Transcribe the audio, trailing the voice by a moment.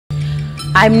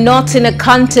I'm not in a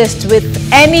contest with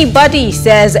anybody,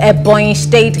 says Ebonyi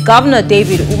State Governor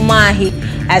David Umahi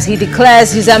as he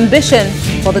declares his ambition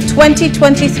for the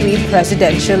 2023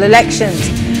 presidential elections.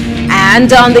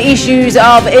 And on the issues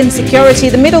of insecurity,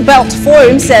 the Middle Belt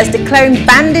Forum says declaring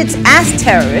bandits as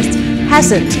terrorists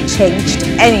hasn't changed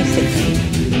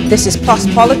anything. This is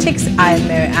Plus Politics. I am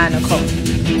Mary Ann Okon.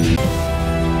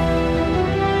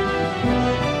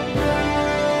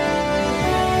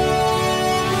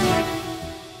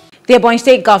 The Ebonyi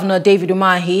State Governor David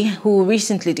Umahi, who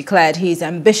recently declared his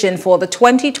ambition for the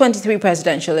 2023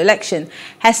 presidential election,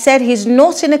 has said he's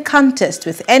not in a contest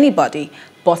with anybody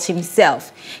but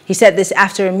himself. He said this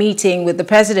after a meeting with the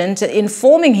president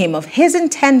informing him of his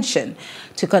intention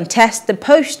to contest the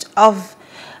post of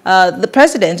the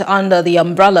president under the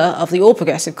umbrella of the All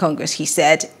Progressive Congress. He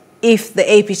said if the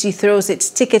APC throws its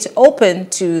ticket open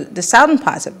to the southern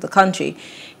part of the country,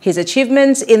 his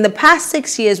achievements in the past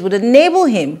 6 years would enable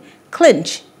him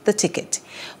clinch the ticket.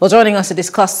 Well, joining us to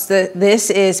discuss this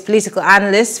is political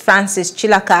analyst Francis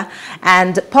Chilaka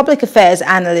and public affairs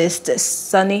analyst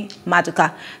Sunny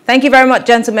Maduka. Thank you very much,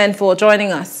 gentlemen, for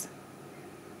joining us.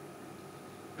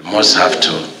 We must have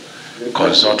to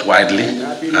consult widely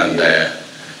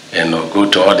and go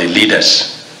to all the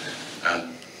leaders.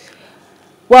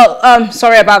 Well,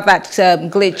 sorry about that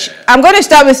glitch. I'm going to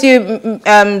start with you,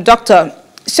 Doctor.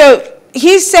 So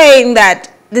he's saying that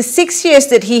the 6 years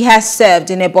that he has served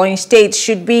in Ebonyi State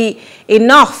should be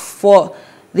enough for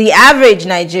the average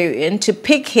Nigerian to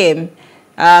pick him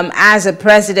as a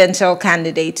presidential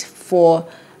candidate for,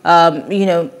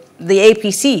 the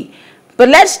APC. But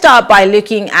let's start by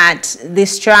looking at the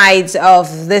strides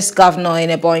of this governor in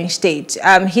Ebonyi State.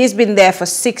 He's been there for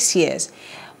 6 years.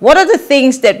 What are the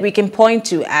things that we can point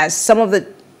to as some of the,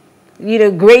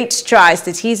 great strides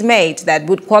that he's made that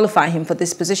would qualify him for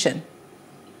this position?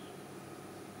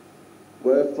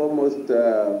 Well, foremost,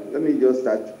 let me just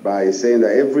start by saying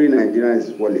that every Nigerian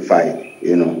is qualified,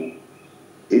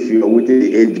 if you're within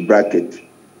the age bracket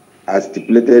as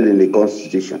stipulated in the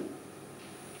Constitution.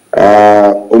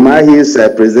 Umahi's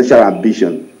presidential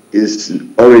ambition is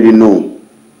already known,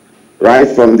 right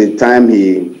from the time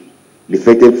he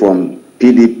defected from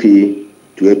PDP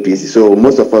to APC. So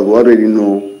most of us already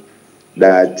know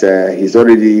that he's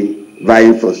already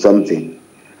vying for something.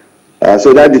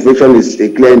 So that defection is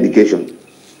a clear indication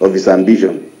of his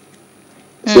ambition.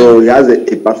 So he has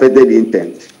a perfected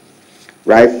intent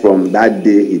right from that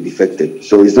day he defected.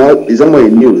 So it's not more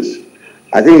in news.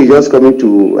 I think he's just coming to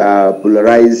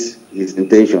polarize his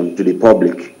intention to the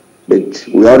public. But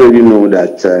we already know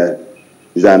that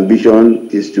his ambition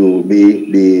is to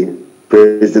be the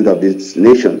president of this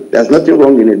nation. There's nothing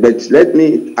wrong in it. But let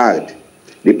me add,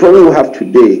 the problem we have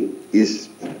today is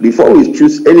before we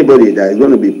choose anybody that is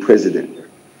going to be president,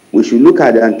 we should look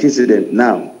at the antecedent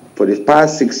now. For the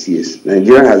past 6 years,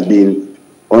 Nigeria has been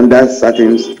under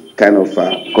certain kind of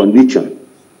condition.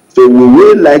 So we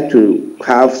would like to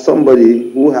have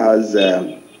somebody who has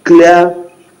a clear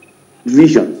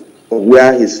vision of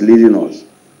where he's leading us.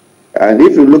 And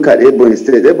if you look at Ebonyi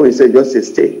State is just a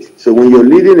state. So when you're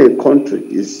leading a country,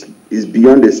 it's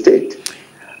beyond a state.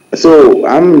 So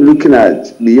I'm looking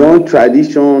at beyond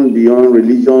tradition, beyond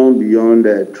religion, beyond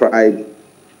tribe.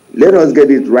 Let us get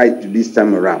it right this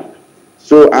time around.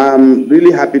 So I'm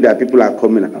really happy that people are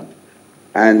coming out.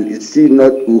 And it's still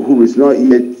not who is not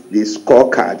yet the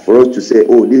scorecard for us to say,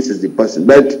 oh, this is the person.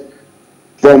 But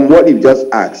from what you just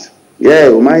asked, yeah,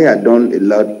 Umahi had done a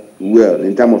lot well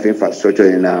in terms of infrastructure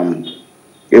in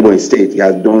Ebonyi State. He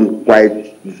has done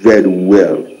quite very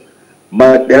well.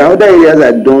 But there are other areas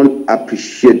I don't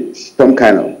appreciate some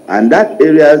kind of. And that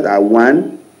areas are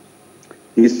one,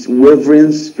 his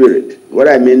wavering spirit. What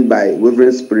I mean by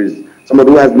wavering spirit is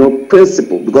somebody who has no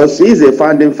principle, because he is a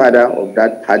founding father of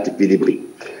that party, PDP.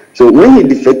 So when he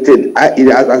defected,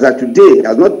 as of today, he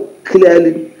has not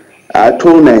clearly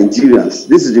told Nigerians,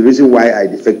 this is the reason why I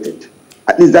defected.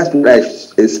 At least that's what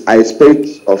I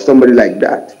expect of somebody like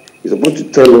that. He's supposed to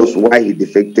tell us why he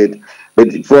defected.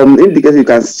 But from indicators you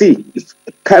can see, it's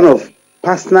kind of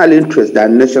personal interest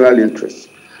than national interest.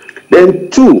 Then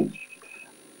two,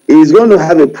 he's going to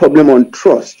have a problem on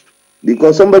trust,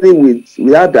 because somebody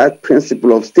without that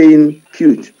principle of staying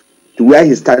put to where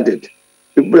he started,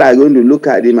 people are going to look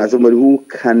at him as somebody who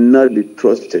cannot be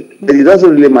trusted. But it doesn't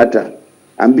really matter.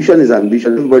 Ambition is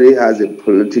ambition. Everybody has a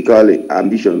political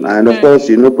ambition. And of course,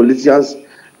 politicians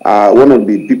are one of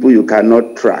the people you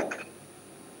cannot track.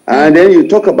 And then you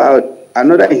talk about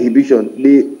another inhibition,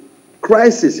 the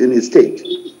crisis in his state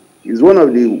is one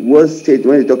of the worst states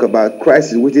when you talk about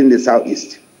crisis within the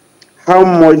Southeast. How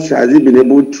much has he been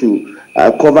able to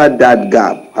cover that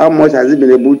gap? How much has he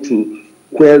been able to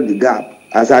quell the gap.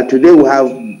 As at today, we have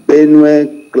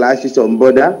Benue clashes on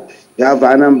border, you have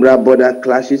Anambra border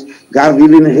clashes, you have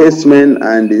even herdsmen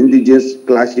and indigenous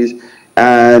clashes,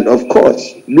 and of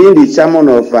course, being the chairman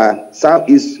of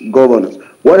Southeast governors,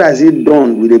 what has he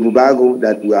done with the Bubago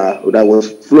that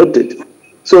was floated?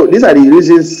 So these are the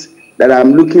reasons that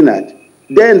I'm looking at.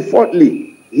 Then,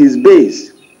 fourthly, his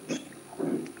base.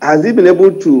 Has he been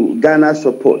able to garner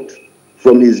support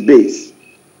from his base?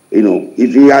 You know,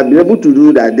 if he had been able to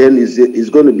do that, then it's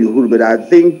going to be good. But I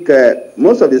think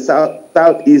most of the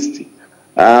Southeast,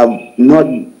 not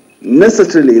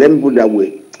necessarily, let me put it that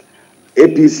way,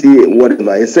 APC,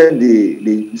 whatever, except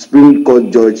the Supreme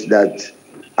Court judge that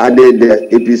added the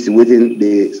APC within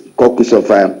the caucus of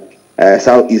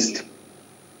Southeast.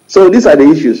 So these are the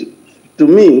issues. To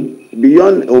me,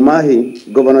 beyond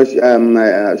Umahi governorship,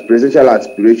 presidential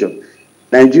aspiration,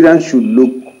 Nigerians should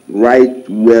look right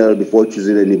well before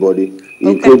choosing anybody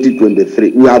in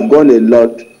 2023. We have gone a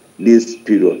lot this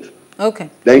period. Okay.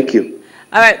 Thank you.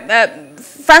 All right.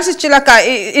 Francis Chilaka,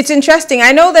 it's interesting.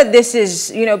 I know that this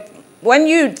is, you know, when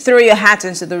you throw your hat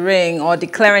into the ring or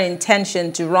declare an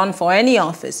intention to run for any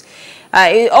office,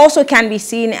 it also can be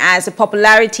seen as a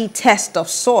popularity test of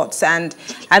sorts. And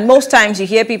most times you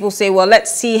hear people say, well,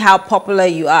 let's see how popular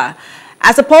you are.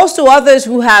 As opposed to others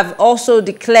who have also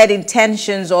declared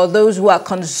intentions, or those who are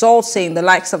consulting, the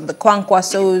likes of the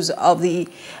Kwankwasos, of the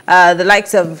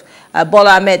likes of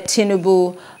Bola Ahmed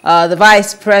Tinubu, the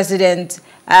Vice President,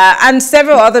 and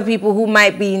several other people who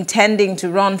might be intending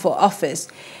to run for office.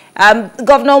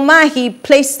 Governor Umahi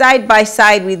placed side by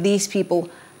side with these people.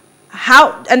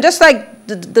 How, and just like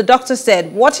the doctor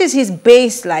said, what is his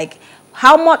base like?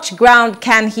 How much ground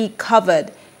can he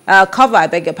cover, I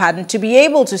beg your pardon, to be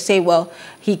able to say, well,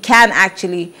 he can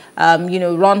actually, you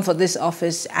know, run for this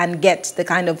office and get the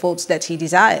kind of votes that he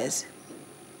desires?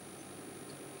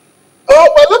 Well,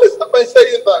 let me start by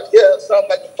saying that, yes,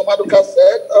 like Dr. Maduka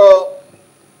said,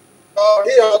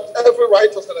 he has every right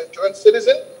as a Nigerian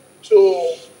citizen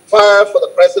to vie for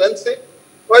the presidency.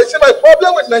 But you see, my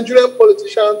problem with Nigerian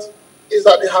politicians is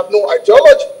that they have no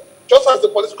ideology, just as the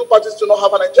political parties do not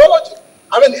have an ideology.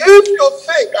 I mean, if you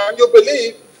think and you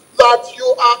believe that you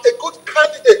are a good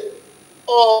candidate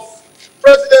of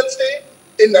presidency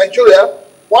in Nigeria,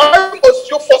 why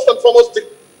must you first and foremost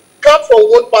come from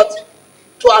one party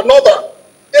to another?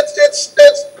 It's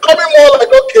becoming more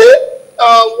like, okay,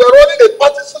 we're running a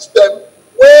party system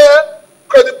where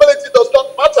credibility does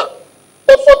not matter.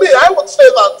 But for me, I would say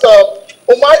that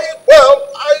Umahi, well,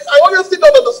 I honestly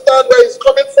don't understand where he's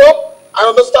coming from. I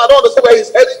don't understand where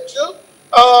he's heading to.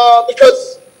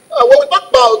 Because when we talk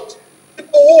about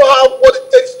people who have what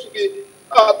it takes to be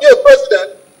a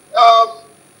president,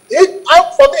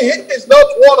 for me, he is not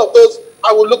one of those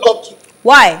I will look up to.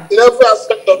 Why? In every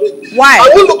aspect of it. Why? I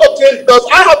will look up to him because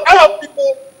I have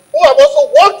people who have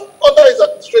also worked under his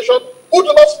administration, who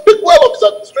do not speak well of his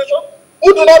administration,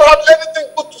 who do not have anything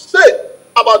good to say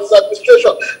about his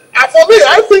administration. And for me,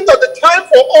 I think that the time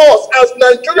for us as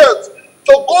Nigerians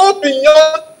to go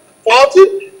beyond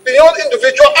party, beyond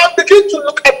individual, and begin to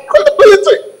look at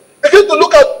credibility, begin to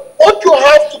look at what you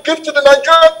have to give to the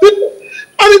Nigerian people.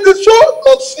 And it is so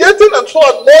nauseating and so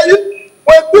annoying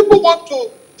when people want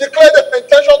to declare their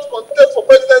intention to contest for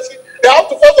presidency. They have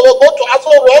to first of all go to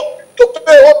Aso Rock to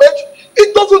pay homage.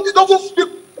 It doesn't speak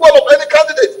well of any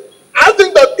candidate. I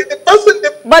think that the person...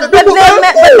 But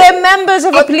they're members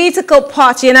of a political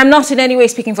party, and I'm not in any way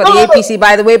speaking for the APC,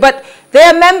 by the way, but they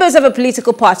are members of a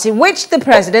political party, which the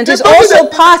president is also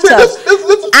part of.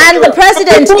 And the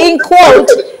president, in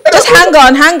quotes, just hang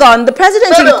on, the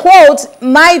president, in quotes,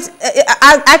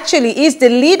 actually is the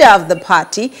leader of the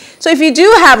party. So if you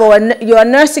do have, or you are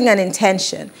nursing an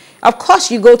intention, of course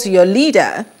you go to your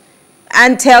leader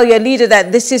and tell your leader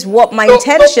that this is what my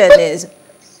intention is.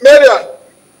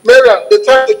 Marian, the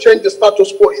time to change the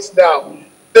status quo is now.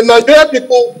 The Nigerian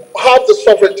people have the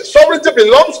sovereignty. Sovereignty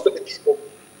belongs to the people.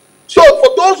 So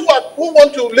for those who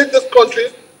want to lead this country,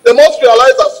 they must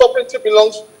realize that sovereignty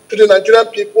belongs to the Nigerian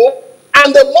people,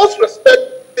 and they must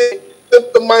respect the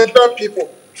Nigerian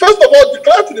people. First of all,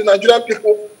 declare to the Nigerian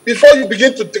people before you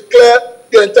begin to declare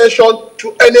your intention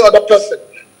to any other person.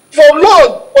 For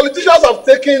long, politicians have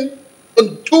taken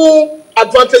undue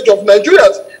advantage of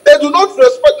Nigerians. They do not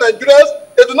respect Nigerians.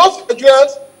 They do not see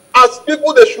Nigerians as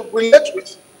people they should relate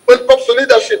with when it comes to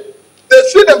leadership. They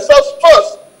see themselves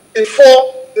first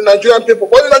before the Nigerian people.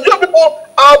 But the Nigerian people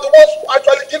are the ones who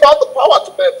actually give out the power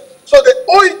to them. So they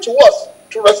owe it to us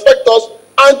to respect us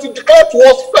and to declare to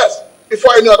us first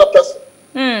before any other person.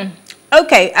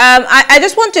 Okay, I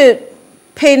just want to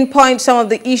pinpoint some of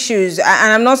the issues, and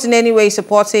I'm not in any way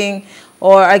supporting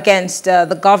or against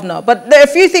the governor. But there are a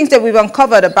few things that we've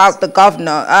uncovered about the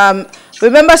governor.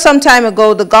 Remember some time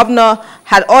ago, the governor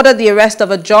had ordered the arrest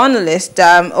of a journalist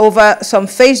over some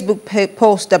Facebook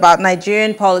post about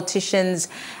Nigerian politicians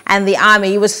and the army.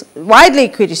 He was widely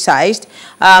criticized.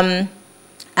 And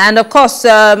of course,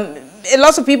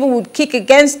 lots of people would kick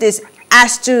against this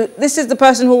as to this is the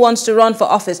person who wants to run for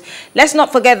office. Let's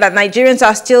not forget that Nigerians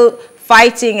are still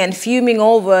fighting and fuming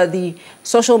over the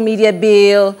social media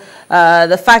bill,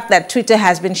 the fact that Twitter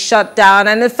has been shut down,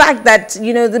 and the fact that,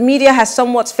 you know, the media has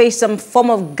somewhat faced some form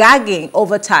of gagging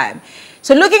over time.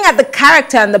 So looking at the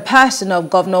character and the person of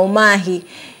Governor Umahi,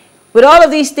 with all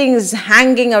of these things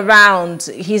hanging around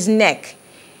his neck,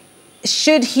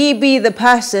 should he be the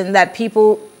person that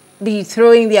people be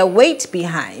throwing their weight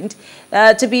behind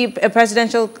to be a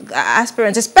presidential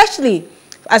aspirant, especially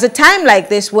at a time like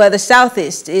this where the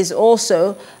Southeast is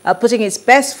also putting its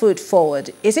best foot forward?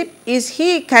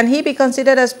 Can he be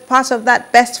considered as part of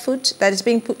that best foot that is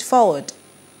being put forward?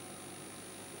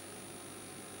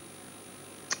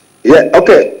 Yeah,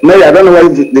 okay. Mary, I don't know why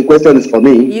the question is for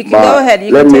me. You can go ahead,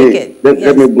 you can take it.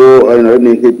 Let me go, let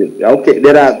me hit it. Okay,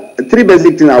 there are three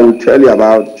basic things I will tell you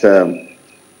about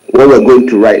what we're going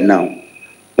through right now.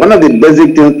 One of the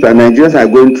basic things that Nigerians are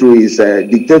going through is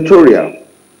dictatorial.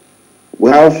 We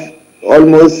have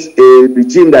almost a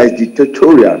regime that is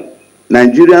dictatorial.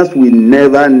 Nigerians will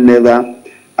never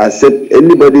accept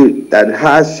anybody that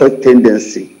has such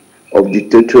tendency of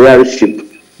dictatorship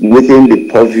within the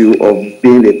purview of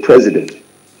being a president.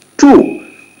 Two,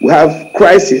 we have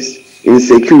crisis in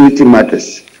security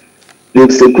matters. The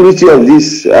security of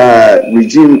this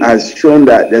regime has shown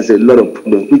that there's a lot of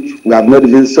problems which we have not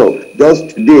even solved.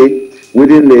 Just today,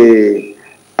 within the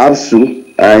AFSU,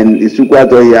 and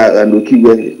Isukwato here and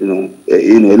Okigwe,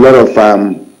 a lot of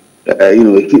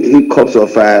hiccups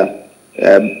of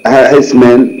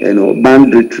harassment,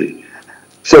 banditry.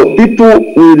 So people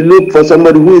will look for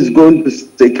somebody who is going to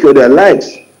secure their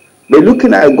lives. They're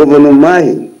looking at Governor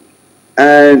Umahi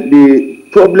and the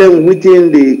problem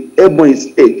within the Ebonyi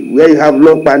State, where you have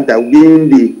Law Panther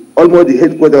being almost the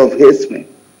headquarters of harassment.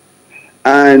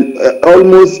 And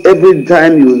almost every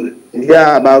time you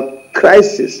hear about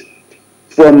crisis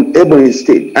from Ebonyi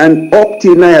State, and up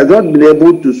till now has not been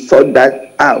able to sort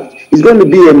that out. It's going to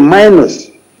be a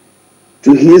minus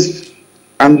to his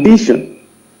ambition.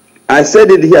 I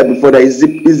said it here before that is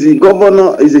the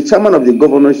governor, is the chairman of the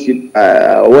governorship,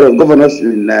 one of governors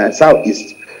in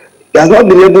Southeast. He has not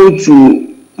been able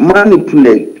to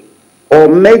manipulate or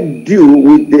make do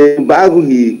with the embargo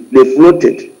they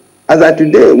floated. As of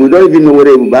today, we don't even know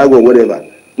whether embargo or whatever.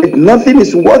 Nothing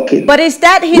is working. But is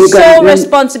that his sole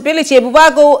responsibility?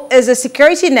 Ebubago is a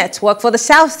security network for the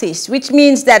Southeast, which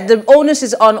means that the onus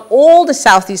is on all the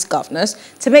Southeast governors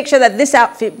to make sure that this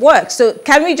outfit works. So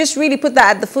can we just really put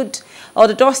that at the foot or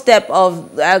the doorstep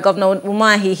of Governor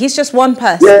Umahi? He's just one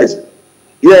person.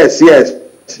 Yes.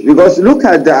 Because look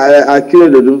at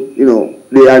Akiododo,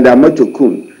 the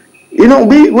Amatokun.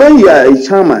 When you are a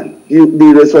chairman,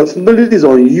 the responsibility is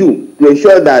on you to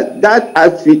ensure that that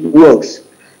outfit works.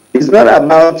 It's not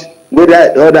about whether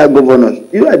other governors.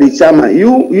 You are the chairman.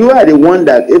 You are the one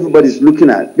that everybody's looking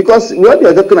at. Because what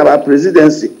you're talking about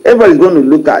presidency, everybody's going to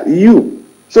look at you.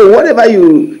 So whatever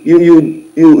you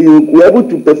were able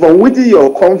to perform within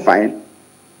your confine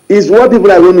is what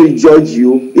people are going to judge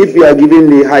you if you are given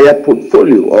the higher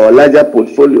portfolio or larger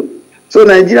portfolio. So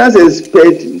Nigerians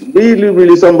expect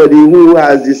really somebody who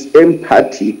has this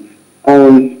empathy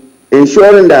on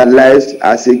ensuring that lives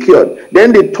are secured.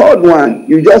 Then the third one,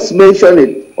 you just mentioned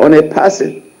it on a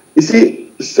passing. You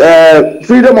see,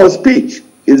 freedom of speech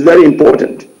is very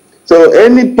important. So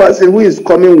any person who is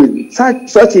coming with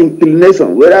such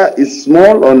inclination, whether it's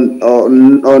small or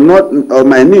not or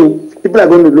minute, people are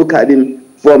going to look at him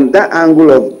from that angle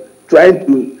of trying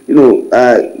to,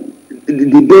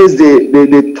 debase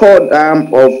the third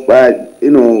arm of,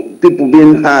 people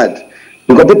being heard.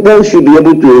 Because people should be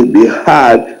able to be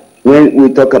heard when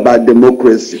we talk about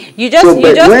democracy. You just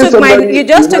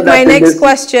took my next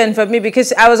question from me,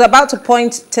 because I was about to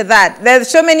point to that. There are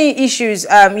so many issues,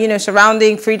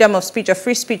 surrounding freedom of speech or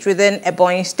free speech within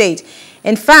Ebonyi State.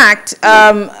 In fact,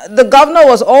 the governor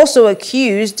was also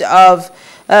accused of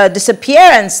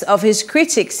disappearance of his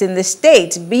critics in the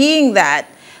state, being that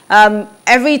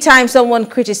every time someone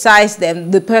criticized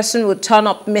them, the person would turn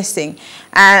up missing.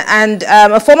 And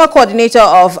a former coordinator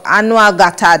of Annual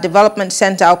Gata Development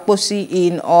Center, Okposi,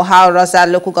 in Ohio Rosa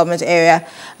local government area,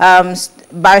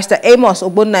 Barrister Amos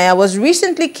Ogbonnaya, was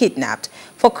recently kidnapped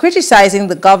for criticizing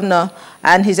the governor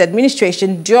and his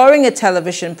administration during a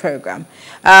television program.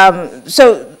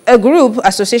 So a group,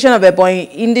 Association of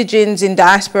Ebonyi Indigenes in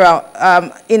Diaspora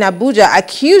in Abuja,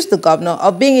 accused the governor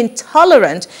of being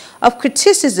intolerant of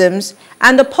criticisms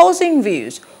and opposing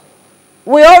views.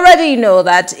 We already know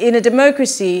that in a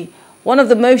democracy, one of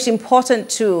the most important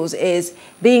tools is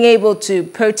being able to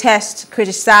protest,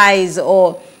 criticize,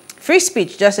 or free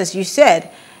speech, just as you said.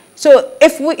 So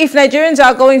if Nigerians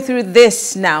are going through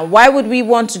this now, why would we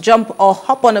want to jump or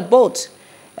hop on a boat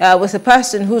with a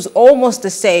person who's almost the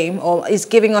same or is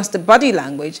giving us the body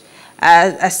language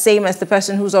as same as the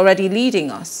person who's already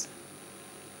leading us?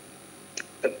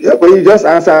 Yeah, but you just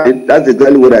answered it. That's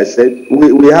exactly what I said.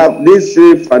 We have this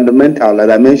fundamental, that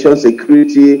I mentioned,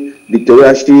 security,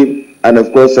 dictatorship, and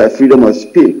of course, freedom of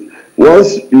speech.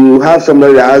 Once you have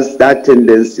somebody that has that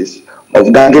tendencies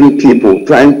of gagging people,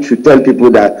 trying to tell people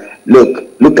that,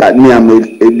 look at me, I'm a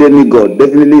demigod,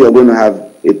 definitely you're going to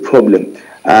have a problem.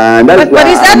 And that's but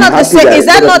is that not the same? Is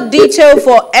that not detail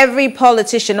for every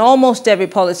politician, almost every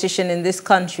politician in this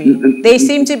country? They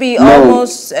seem to be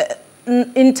almost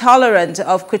intolerant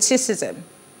of criticism.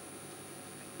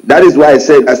 That is why I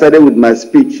started with my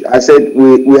speech. I said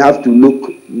we have to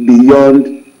look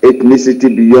beyond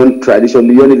ethnicity, beyond tradition,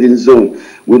 beyond even zone.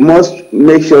 We must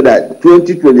make sure that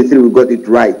 2023 we got it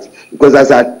right. Because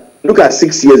as I look at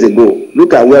 6 years ago,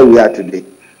 look at where we are today.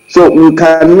 So we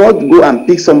cannot go and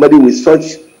pick somebody with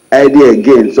such idea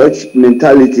again, such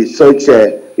mentality, such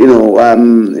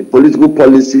political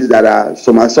policies that are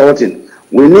somersaulting.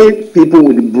 We need people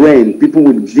with brain, people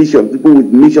with vision, people with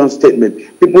mission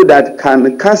statement, people that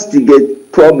can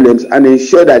castigate problems and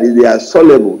ensure that they are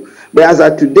solvable. But as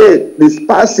of today, this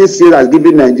past 6 years has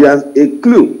given Nigerians a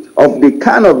clue of the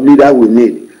kind of leader we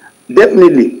need.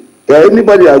 Definitely,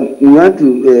 anybody that we want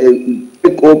to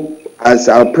pick up as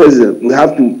our president, we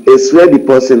have to x-ray the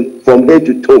person from head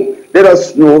to toe. Let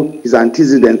us know his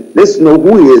antecedents. Let's know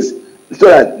who he is, so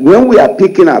that when we are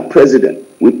picking our president,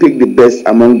 we pick the best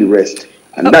among the rest.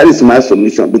 And that is my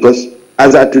submission, because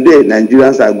as of today,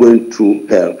 Nigerians are going through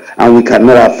hell, and we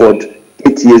cannot afford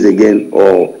 8 years again,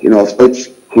 or such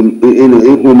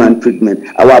inhuman treatment.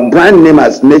 Our brand name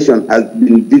as nation has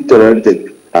been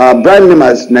deteriorated. Our brand name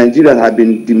as Nigerians has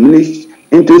been diminished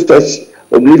into such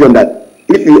oblivion that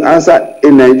if you answer a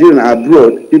Nigerian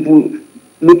abroad, people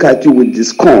look at you with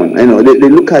scorn. They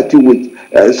look at you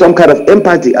with some kind of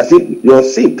empathy, as if you're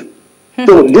sick.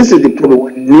 So this is the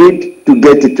problem. We need to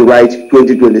get it right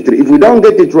 2023. If we don't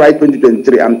get it right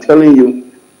 2023, I'm telling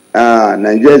you,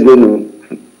 Nigeria is going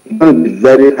to be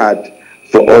very hard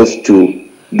for us to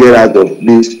get out of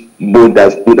this boat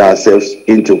that we put ourselves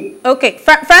into. Okay,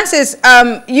 Francis,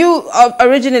 you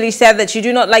originally said that you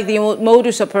do not like the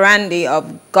modus operandi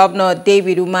of Governor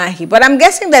David Umahi, but I'm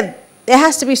guessing that there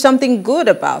has to be something good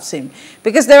about him,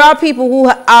 because there are people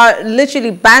who are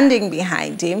literally banding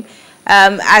behind him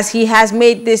as he has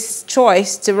made this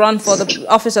choice to run for the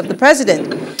office of the president.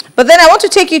 But then I want to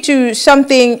take you to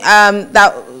something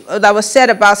that was said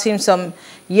about him some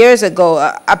years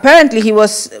ago. Apparently, he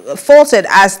was faulted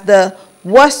as the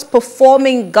worst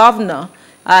performing governor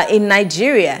in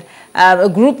Nigeria. A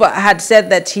group had said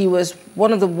that he was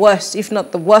one of the worst, if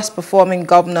not the worst performing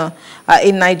governor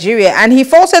in Nigeria. And he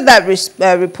faulted that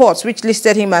report, which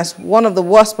listed him as one of the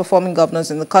worst performing governors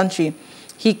in the country.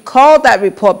 He called that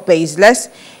report baseless.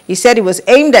 He said it was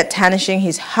aimed at tarnishing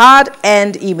his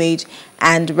hard-earned image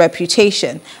and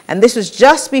reputation. And this was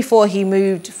just before he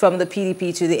moved from the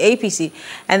PDP to the APC.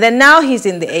 And then now he's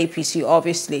in the APC,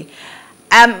 obviously.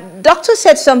 Doctor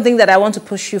said something that I want to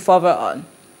push you further on,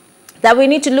 that we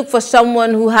need to look for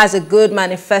someone who has a good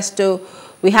manifesto.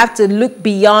 We have to look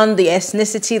beyond the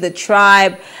ethnicity, the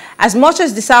tribe. As much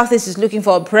as the Southeast is looking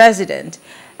for a president,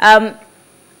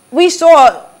 we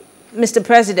saw Mr.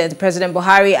 President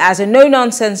Buhari, as a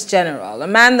no-nonsense general, a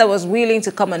man that was willing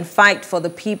to come and fight for the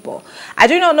people. I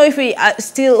do not know if we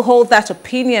still hold that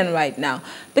opinion right now,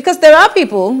 because there are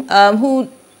people who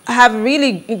have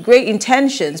really great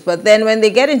intentions, but then when they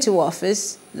get into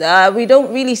office, we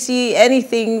don't really see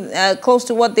anything close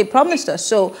to what they promised us.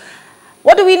 So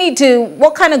what do we need to,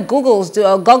 what kind of goggles,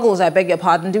 I beg your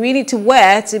pardon, do we need to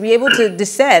wear to be able to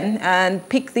discern and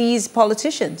pick these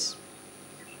politicians?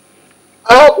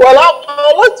 Well,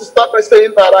 I'd like to start by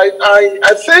saying that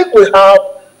I think we have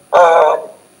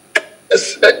a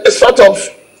sort of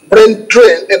brain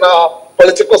drain in our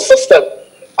political system.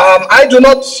 I do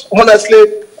not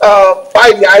honestly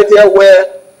buy the idea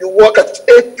where you work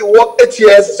 8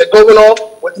 years as a governor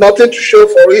with nothing to show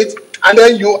for it, and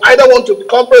then you either want to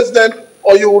become president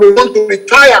or you want to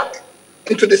retire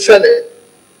into the Senate.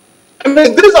 I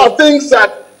mean, these are things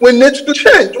that we need to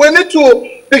change. We need to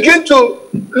begin to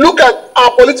look at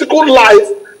our political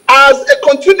life as a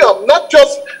continuum, not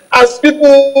just as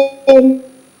people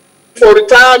for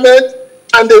retirement,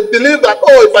 and they believe that,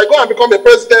 oh, if I go and become a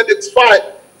president, it's fine.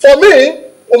 For me,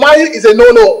 Umahi is a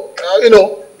no-no.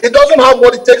 He doesn't have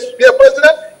what it takes to be a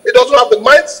president. He doesn't have the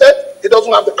mindset. He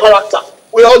doesn't have the character.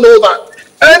 We all know that.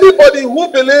 Anybody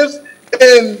who believes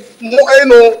in,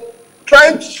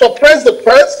 trying to suppress the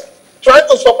press, trying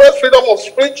to suppress freedom of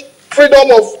speech,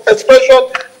 freedom of expression,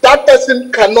 that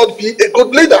person cannot be a good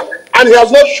leader. And he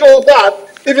has not shown that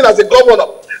even as a governor.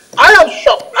 I am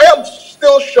shocked. I am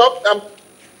still shocked. I'm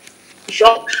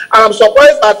shocked. And I'm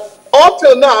surprised that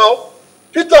until now,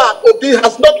 Peter Obi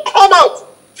has not come out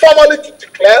formally to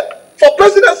declare for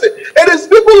presidency. It is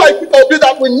people like Peter Obi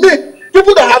that we need.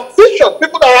 People that have vision.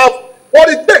 People that have what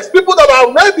it takes. People that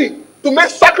are ready to make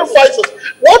sacrifices.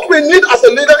 What we need as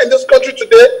a leader in this country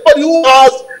today, somebody who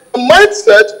has a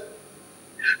mindset,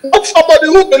 not somebody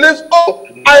who believes, oh,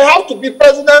 I have to be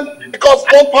president because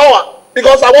I want power,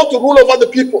 because I want to rule over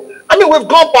the people. I mean, we've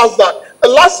gone past that. The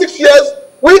last 6 years,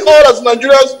 we all as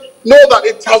Nigerians know that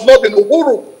it has not been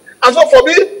Uhuru. And so for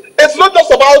me, it's not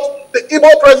just about the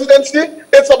Igbo presidency,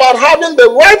 it's about having the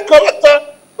right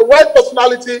character, the right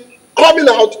personality coming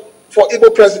out for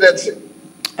Igbo presidency.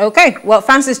 Okay, well,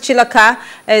 Francis Chilaka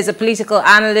is a political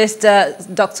analyst.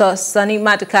 Dr. Sunny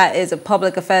Maduka is a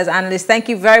public affairs analyst. Thank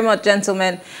you very much,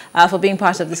 gentlemen, for being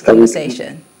part of this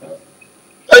conversation.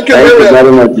 Thank you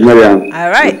very much, Miriam. All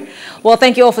right. Well,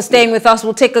 thank you all for staying with us.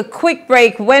 We'll take a quick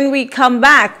break. When we come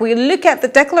back, we'll look at the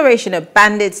declaration of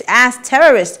bandits as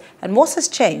terrorists and what has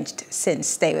changed since.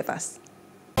 Stay with us.